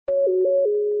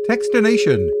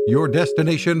Techstination, your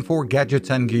destination for gadgets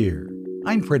and gear.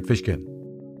 I'm Fred Fishkin.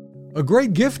 A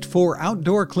great gift for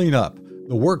outdoor cleanup.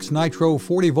 The Worx Nitro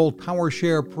 40-volt Power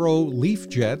Share Pro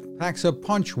LeafJet packs a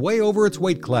punch way over its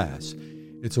weight class.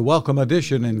 It's a welcome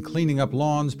addition in cleaning up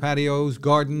lawns, patios,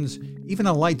 gardens, even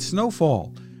a light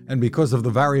snowfall. And because of the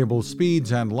variable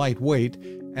speeds and light weight,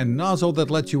 and nozzle that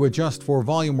lets you adjust for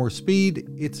volume or speed,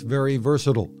 it's very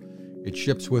versatile. It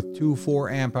ships with two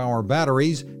 4-amp-hour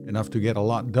batteries, enough to get a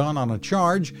lot done on a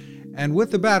charge, and with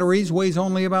the batteries weighs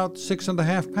only about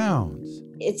 6.5 pounds.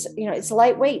 It's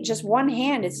lightweight, just one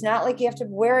hand. It's not like you have to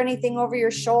wear anything over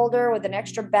your shoulder with an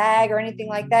extra bag or anything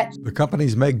like that. The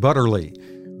company's Meg Butterly.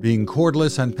 Being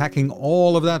cordless and packing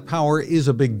all of that power is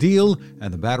a big deal,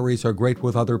 and the batteries are great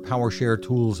with other PowerShare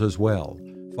tools as well.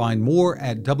 Find more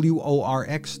at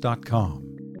worx.com.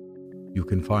 You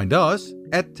can find us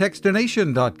at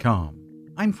Techstination.com.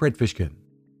 I'm Fred Fishkin.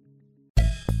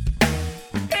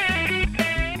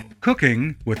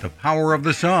 Cooking with the power of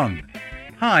the sun.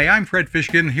 Hi, I'm Fred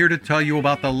Fishkin, here to tell you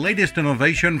about the latest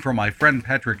innovation from my friend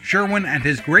Patrick Sherwin and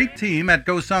his great team at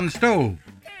GoSun Stove.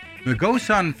 The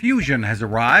GoSun Fusion has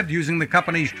arrived using the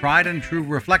company's tried and true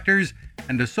reflectors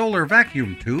and a solar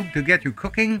vacuum tube to get you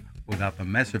cooking without the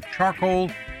mess of charcoal,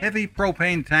 heavy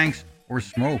propane tanks, or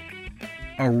smoke.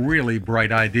 A really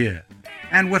bright idea.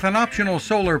 And with an optional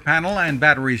solar panel and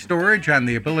battery storage and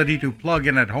the ability to plug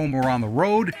in at home or on the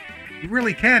road, you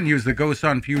really can use the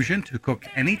GoSun Fusion to cook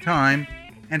anytime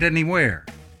and anywhere,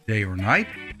 day or night,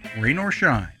 rain or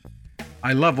shine.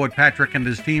 I love what Patrick and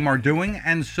his team are doing,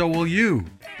 and so will you.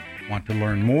 Want to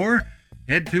learn more?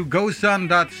 Head to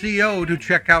gosun.co to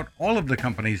check out all of the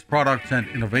company's products and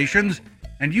innovations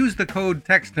and use the code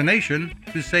Techstination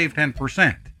to save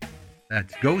 10%.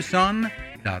 That's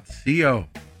gosun.co.